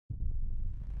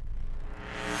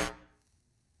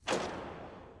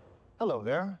Hello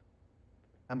there.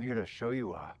 I'm here to show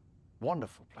you a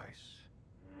wonderful place.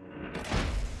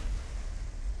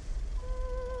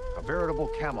 A veritable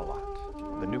Camelot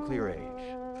of the nuclear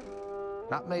age.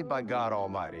 Not made by God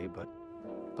Almighty, but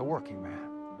the working man.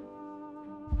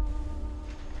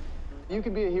 You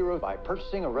can be a hero by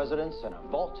purchasing a residence in a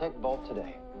Vault-Tec vault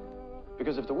today.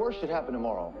 Because if the worst should happen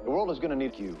tomorrow, the world is going to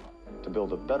need you to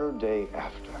build a better day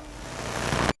after.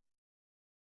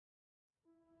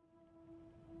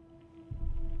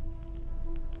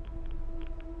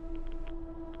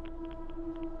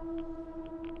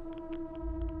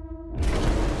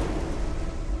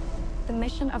 The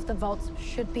mission of the vaults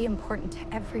should be important to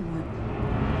everyone.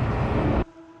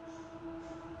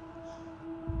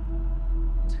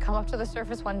 To come up to the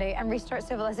surface one day and restart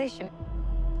civilization.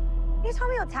 Can you tell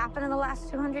me what's happened in the last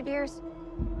 200 years?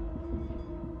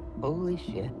 Holy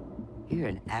shit. You're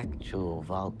an actual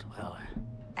vault dweller.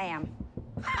 I am.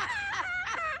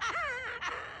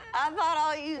 I thought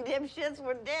all you dipshits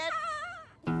were dead.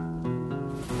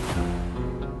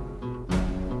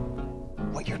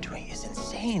 What you're doing is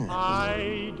insane.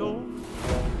 I don't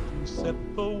want to set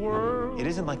the world. It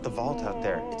isn't like the vault out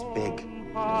there. It's big.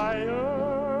 Higher.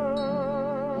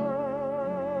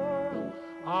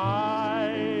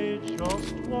 I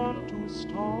just want to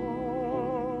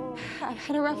start. I've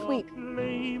had a rough week.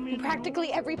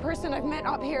 Practically every person I've met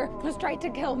up here has tried to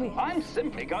kill me. I'm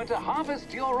simply going to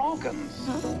harvest your organs.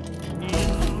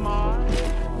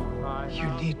 You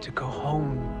need to go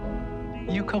home.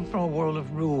 You come from a world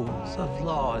of rules, of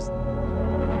laws.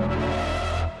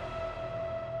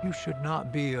 You should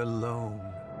not be alone.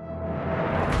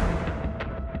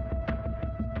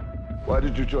 Why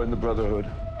did you join the Brotherhood?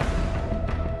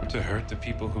 To hurt the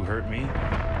people who hurt me?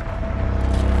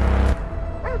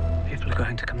 People are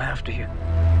going to come after you.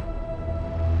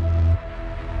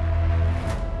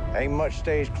 Ain't much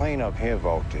stage cleanup here,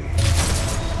 Volty.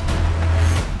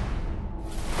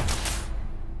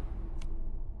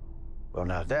 Well,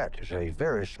 now that is a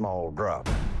very small drop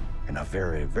in a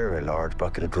very, very large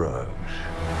bucket of drugs.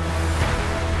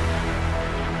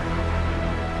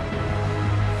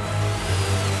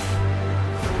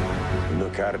 You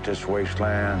look out at this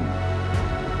wasteland,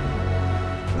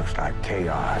 looks like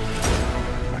chaos,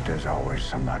 but there's always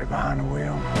somebody behind the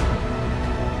wheel.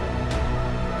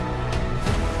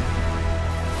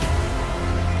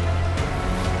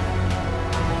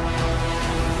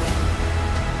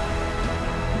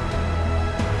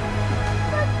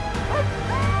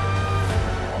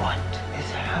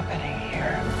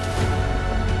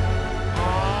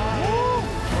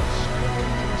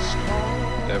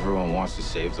 Everyone wants to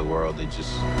save the world. They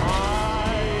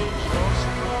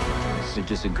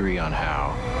disagree on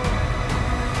how.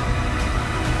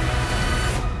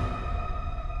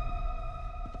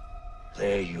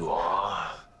 There you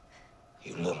are,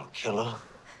 you little killer.